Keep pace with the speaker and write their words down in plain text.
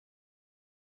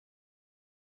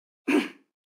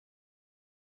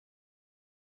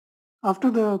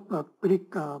After the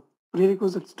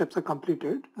prerequisite steps are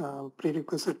completed,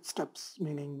 prerequisite steps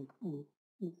meaning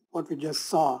what we just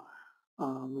saw,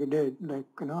 we did like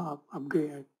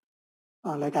upgrade,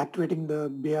 like activating the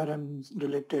BRM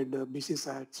related BC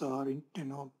sets or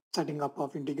setting up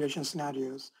of integration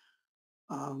scenarios,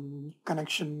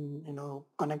 connection,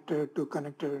 connector to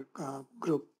connector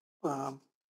group uh,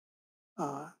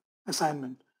 uh,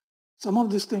 assignment. Some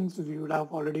of these things we would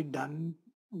have already done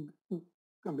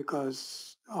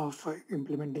because of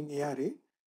implementing ARA,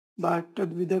 but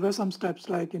there were some steps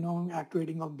like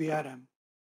activating of BRM,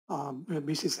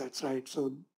 BC sets, right?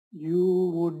 So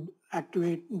you would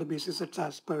activate the BC sets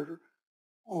as per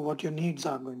what your needs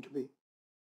are going to be,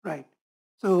 right?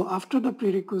 So after the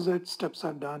prerequisite steps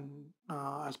are done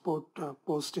as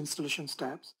post installation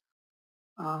steps,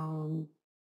 um,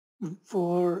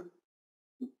 for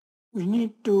we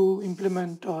need to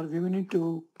implement or we need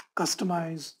to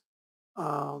customize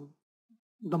um,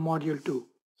 the module too.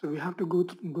 So we have to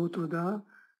go through the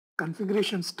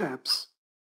configuration steps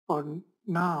for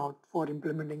now for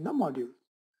implementing the module.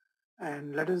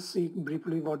 And let us see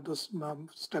briefly what those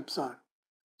steps are.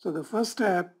 So the first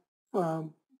step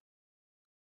um,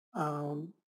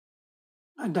 um,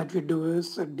 that we do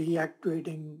is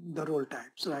deactivating the role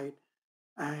types, right?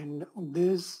 And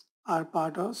these are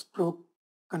part of stroke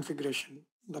configuration.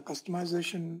 The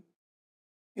customization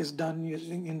is done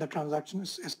using in the transaction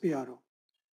SPRO.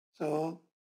 So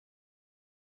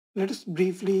let us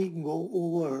briefly go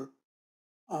over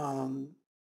um,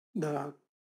 the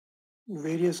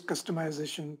various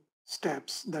customization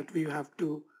steps that we have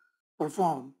to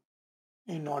perform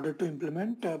in order to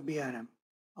implement BRM.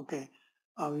 Okay,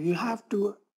 you have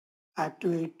to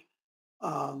activate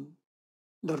um,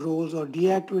 the roles or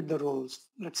deactivate the roles.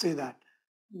 Let's say that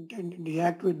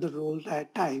deactivate the role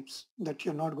types that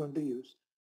you're not going to use.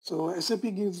 So SAP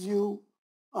gives you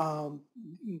um,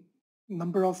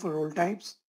 number of role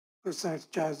types,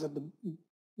 such as the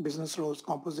business roles,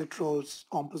 composite roles,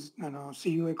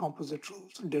 CUA composite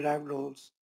roles, derived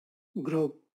roles,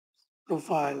 group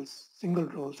profiles, single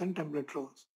roles, and template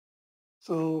roles.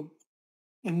 So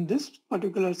in this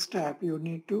particular step, you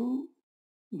need to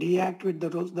deactivate the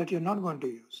roles that you're not going to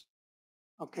use.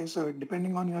 Okay, so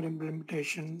depending on your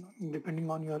implementation, depending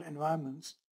on your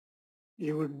environments,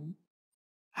 you would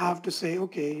have to say,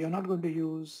 okay, you're not going to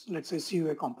use, let's say,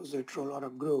 CUA composite role or a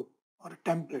group or a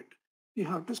template. You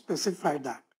have to specify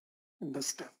that in the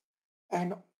step.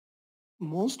 And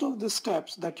most of the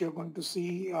steps that you're going to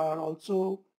see are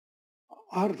also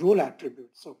are role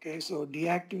attributes. Okay, so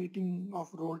deactivating of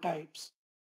role types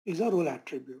is a role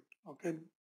attribute. Okay,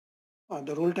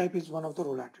 the role type is one of the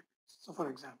role attributes. So, for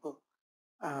example,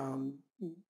 um,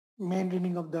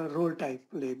 maintaining of the role type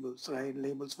labels, right?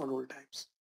 Labels for role types.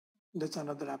 That's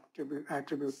another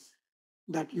attribute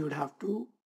that you would have to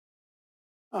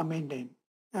maintain.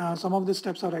 Some of the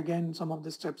steps are again, some of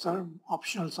the steps are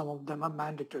optional, some of them are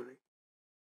mandatory.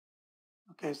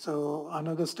 Okay, so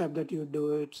another step that you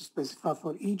do is to specify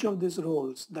for each of these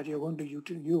roles that you're going to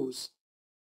use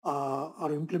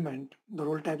or implement, the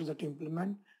role types that you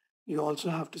implement, you also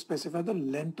have to specify the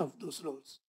length of those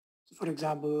roles. So for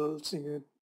example,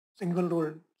 single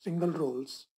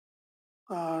roles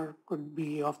could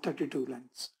be of 32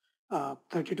 lengths,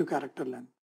 32 character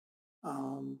length.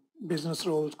 Business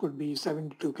roles could be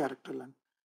 72 character length.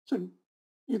 So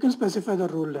you can specify the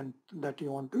role length that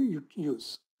you want to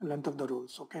use, length of the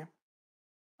roles, okay?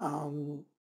 Um,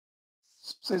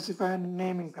 Specify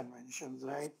naming conventions,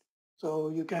 right?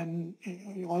 So you can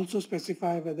also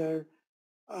specify whether,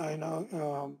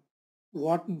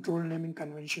 what role naming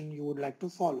convention you would like to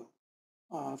follow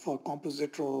for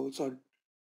composite roles or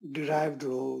derived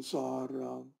roles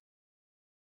or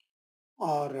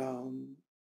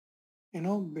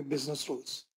business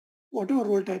roles. Whatever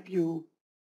role type you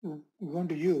want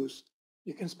to use,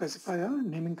 you can specify a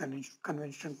naming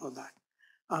convention for that.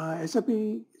 SAP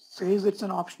says it's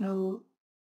an optional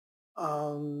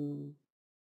um,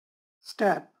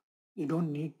 step. You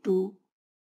don't need to,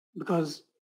 because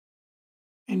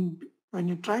in when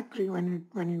you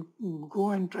when you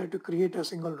go and try to create a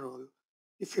single role,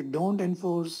 if you don't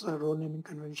enforce a role naming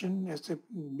convention, SAP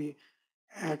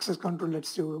access control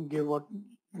lets you give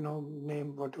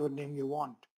name whatever name you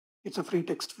want. It's a free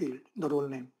text field, the role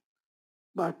name,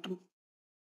 but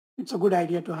it's a good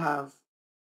idea to have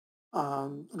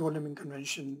role naming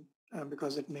convention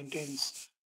because it maintains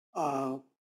uh,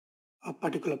 a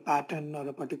particular pattern or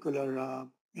a particular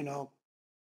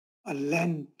a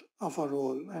length of a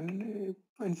role, and it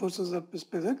enforces a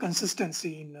specific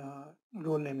consistency in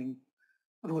role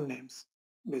names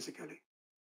basically.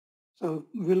 So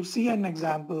we'll see an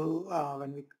example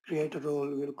when we create a role.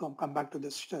 We'll come back to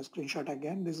this screenshot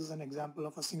again. This is an example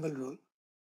of a single role,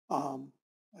 um,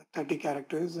 30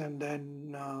 characters, and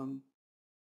then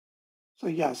so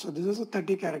yeah. So this is a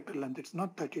 30 character length. It's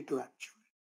not 32 actually.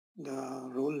 The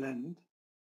role length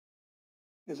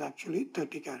is actually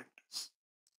 30 characters,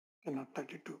 and not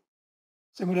 32.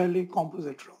 Similarly,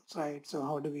 composite roles, right? So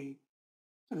how do we?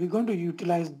 So we're going to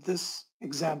utilize this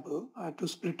example to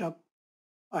split up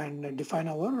and define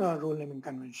our role naming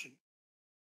convention.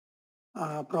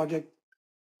 Project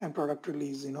and product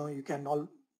release, you can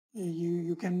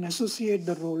you can associate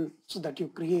the role so that you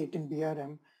create in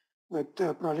BRM with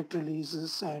project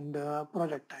releases and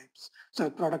project types. So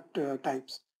product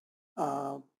types,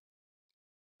 uh,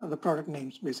 the product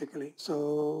names basically.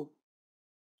 So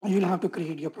you'll have to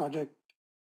create your project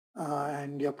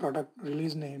and your product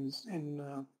release names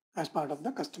in as part of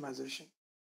the customization.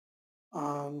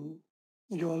 Um,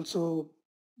 you also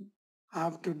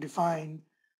have to define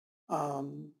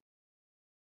um,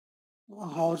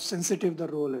 how sensitive the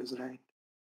role is, right?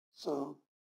 So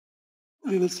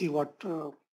we will see what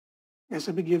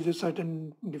SAP gives you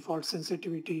certain default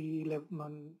sensitivity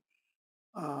level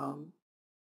um,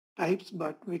 types,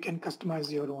 but we can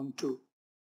customize your own too.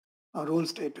 Role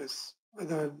status,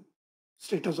 whether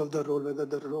status of the role, whether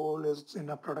the role is in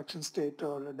a production state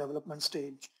or a development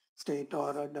state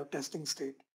or a testing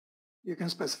state. You can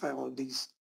specify all these.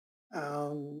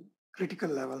 Critical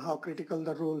level, how critical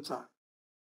the roles are,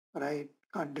 right?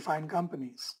 Define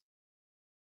companies.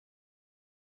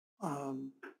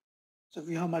 Um, so if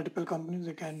you have multiple companies,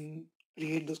 you can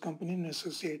create those companies and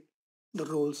associate the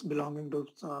roles belonging to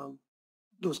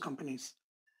those companies.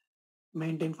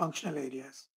 Maintain functional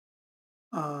areas.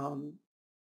 Um,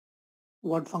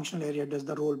 what functional area does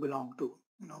the role belong to?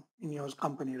 In your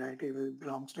company, right? If it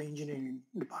belongs to engineering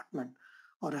department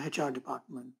or a HR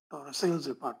department or a sales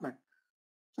department.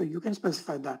 So you can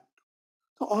specify that.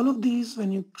 So all of these,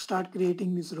 when you start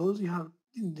creating these roles,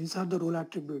 these are the role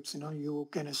attributes. You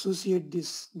can associate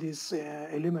these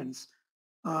elements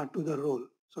to the role.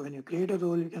 So when you create a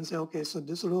role, you can say, okay, so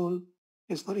this role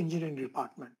is for engineering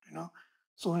department.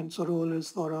 So and so role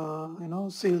is for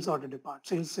sales order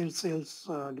department, sales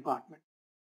department.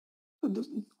 So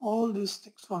all these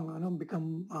things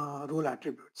become role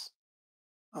attributes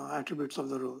of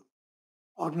the role.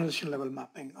 Organization level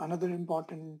mapping. Another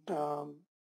important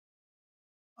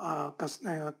uh, cus-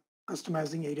 uh,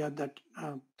 customizing area that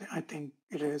I think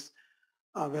it is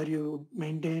where you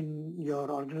maintain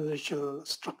your organizational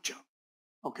structure.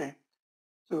 Okay,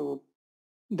 so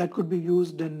that could be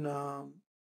used in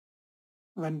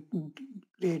when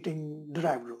creating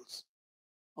derived rules.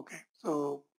 Okay,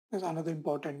 so there's another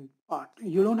important part.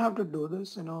 You don't have to do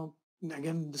this.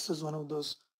 Again, this is one of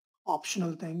those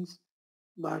optional things,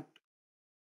 but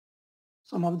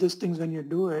some of these things when you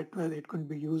do it, well, it could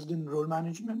be used in role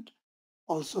management.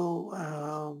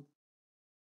 Also,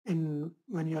 in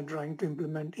when you're trying to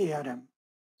implement ARM.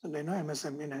 So they know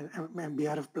MSM in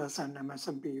BRF Plus and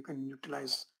MSMP, you can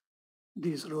utilize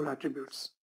these role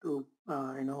attributes to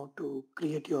to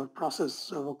create your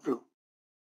process workflow.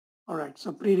 All right,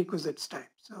 so prerequisites type.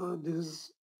 So this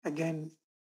is again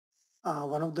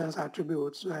one of those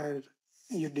attributes where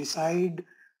you decide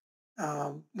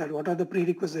that what are the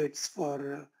prerequisites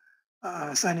for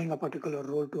assigning a particular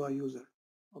role to a user.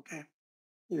 Okay,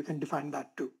 you can define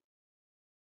that too.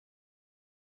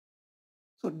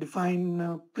 So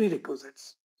define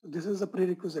prerequisites. So this is the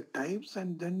prerequisite types,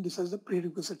 and then this is the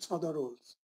prerequisites for the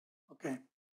roles. Okay.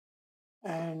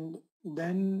 And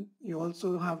then you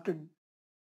also have to,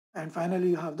 and finally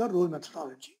you have the role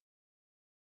methodology.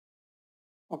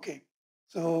 Okay.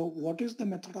 So what is the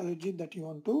methodology that you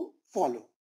want to follow?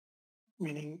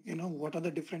 Meaning, what are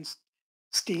the different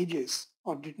stages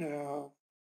or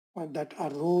that a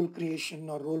role creation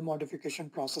or role modification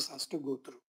process has to go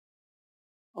through.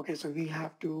 Okay, so we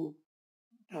have to,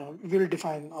 we'll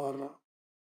define our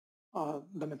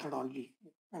the methodology,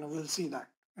 and we'll see that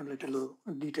in a little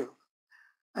detail.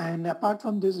 And apart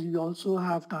from this, you also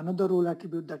have another role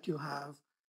attribute that you have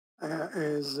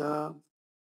is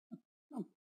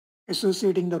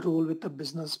associating the role with the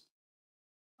business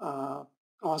uh,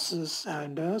 process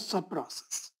and a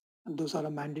sub-process. And those are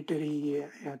a mandatory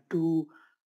two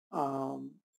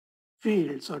um,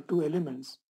 fields or two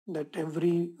elements that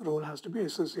every role has to be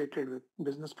associated with: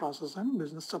 business process and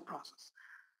business sub-process.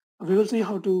 We will see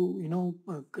how to,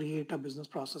 create a business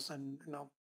process and,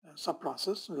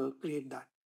 sub-process. We'll create that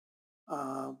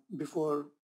before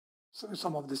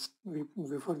some of this,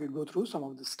 before we go through some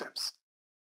of the steps.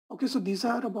 Okay, so these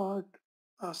are about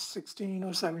 16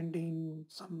 or 17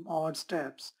 some odd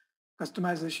steps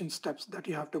customization steps that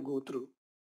you have to go through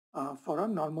for a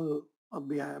normal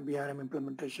BRM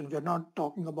implementation. We are not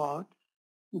talking about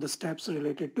the steps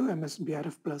related to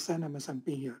MSBRF Plus and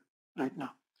MSMP here right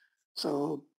now.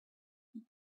 So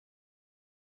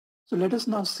let us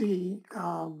now see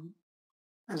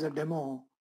as a demo,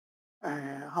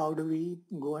 how do we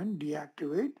go and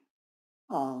deactivate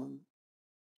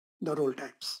the role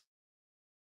types.